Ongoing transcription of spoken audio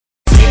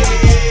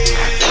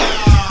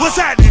What's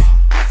happening?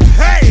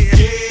 Hey,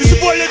 it's your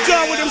boy Lil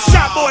John with them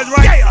shot boys,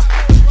 right?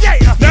 Yeah,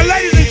 yeah. Now,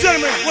 ladies and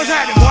gentlemen, what's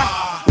happening, boy?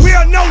 We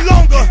are no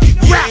longer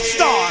rap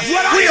stars.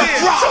 We are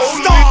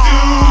Rockstar.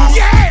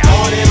 Yeah.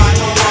 Party like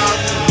a rock,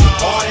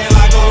 party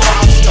like a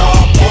rock star,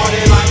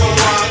 party like a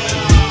rock,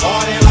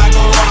 party like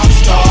a rock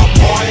star,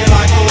 party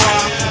like a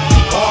rock,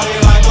 party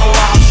like a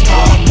rock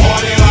star,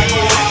 party like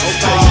a rock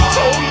star.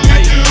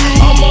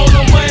 I'm on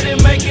the money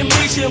making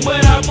mission,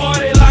 but I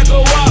party like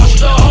a rock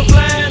star. I'm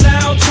flying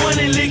down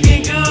 20,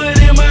 licking good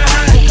in my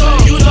hot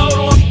car. You know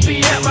don't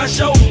be at my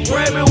show,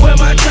 grab me with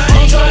my chain.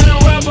 I'm trying to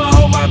rap and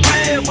hold my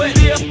pants, but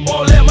they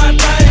won't let my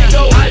thing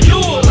go. I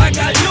use like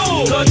I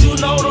use, cause you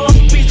know don't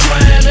be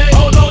trying that.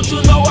 Oh, don't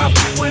you know I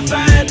with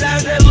fine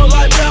dimes that look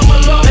like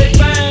Pamela. They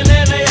fine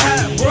and they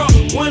hot, bro,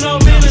 when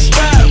I'm in the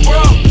spot,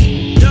 bro.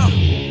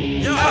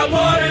 I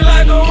party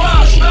like a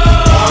rock star.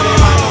 Party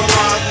like a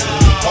rock,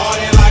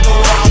 party like a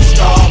rock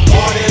star,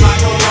 party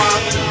like a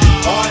rock,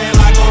 party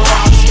like a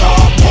rock star,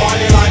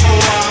 party like a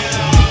rock,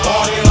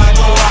 party like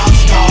a rock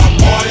star,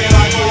 party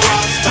like a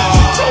rock star.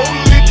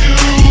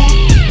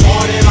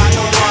 Party like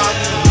a rock,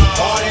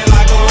 party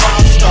like a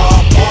rock star,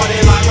 party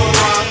like a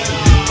rock,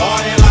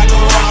 party like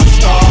a rock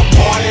star,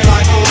 party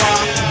like a rock,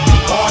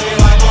 party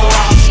like a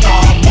rock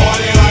star,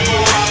 party like a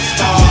rock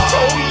star.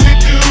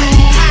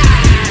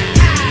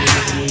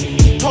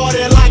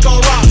 Party like a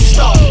rock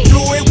star,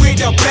 do it with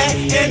the black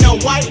and the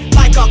white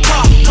like a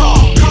car.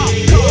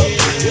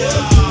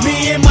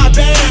 Me and my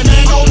band,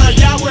 man, on a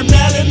yacht with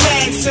Melly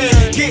Manson,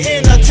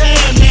 getting a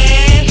tan,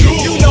 man.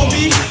 You know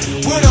me,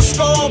 with a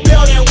skull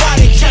belt and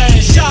white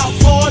chain. Shot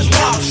boys,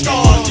 rock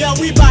stars, yeah,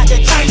 we bout to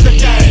change the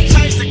game.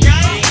 Change the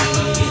game.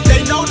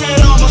 They know that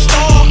I'm a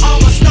star,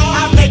 I'm a star.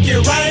 I make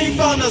it rain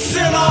from the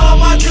center of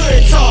my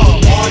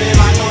guitar. Party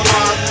like a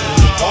rock,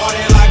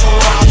 party like a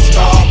rock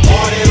star,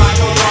 party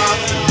like a rock,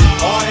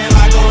 party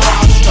like a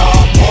rock star,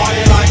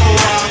 party like a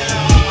rock,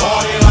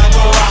 party like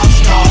a rock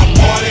star,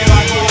 party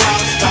like a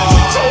rock star.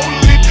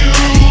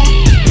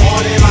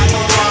 Party like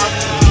a rock,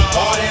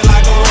 party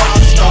like a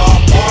rock star,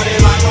 party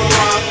like a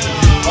rock,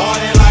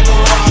 party like a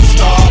rock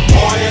star,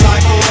 party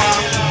like a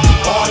rock,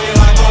 party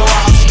like a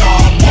rock star,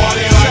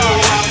 party like a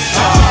rock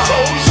star.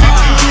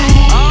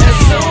 As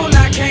soon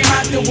I came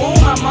out the womb,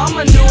 my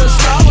mama knew a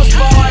star was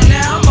born.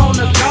 Now I'm on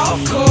the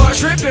golf course,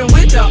 tripping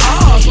with the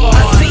R's, boy.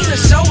 I seen a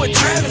show with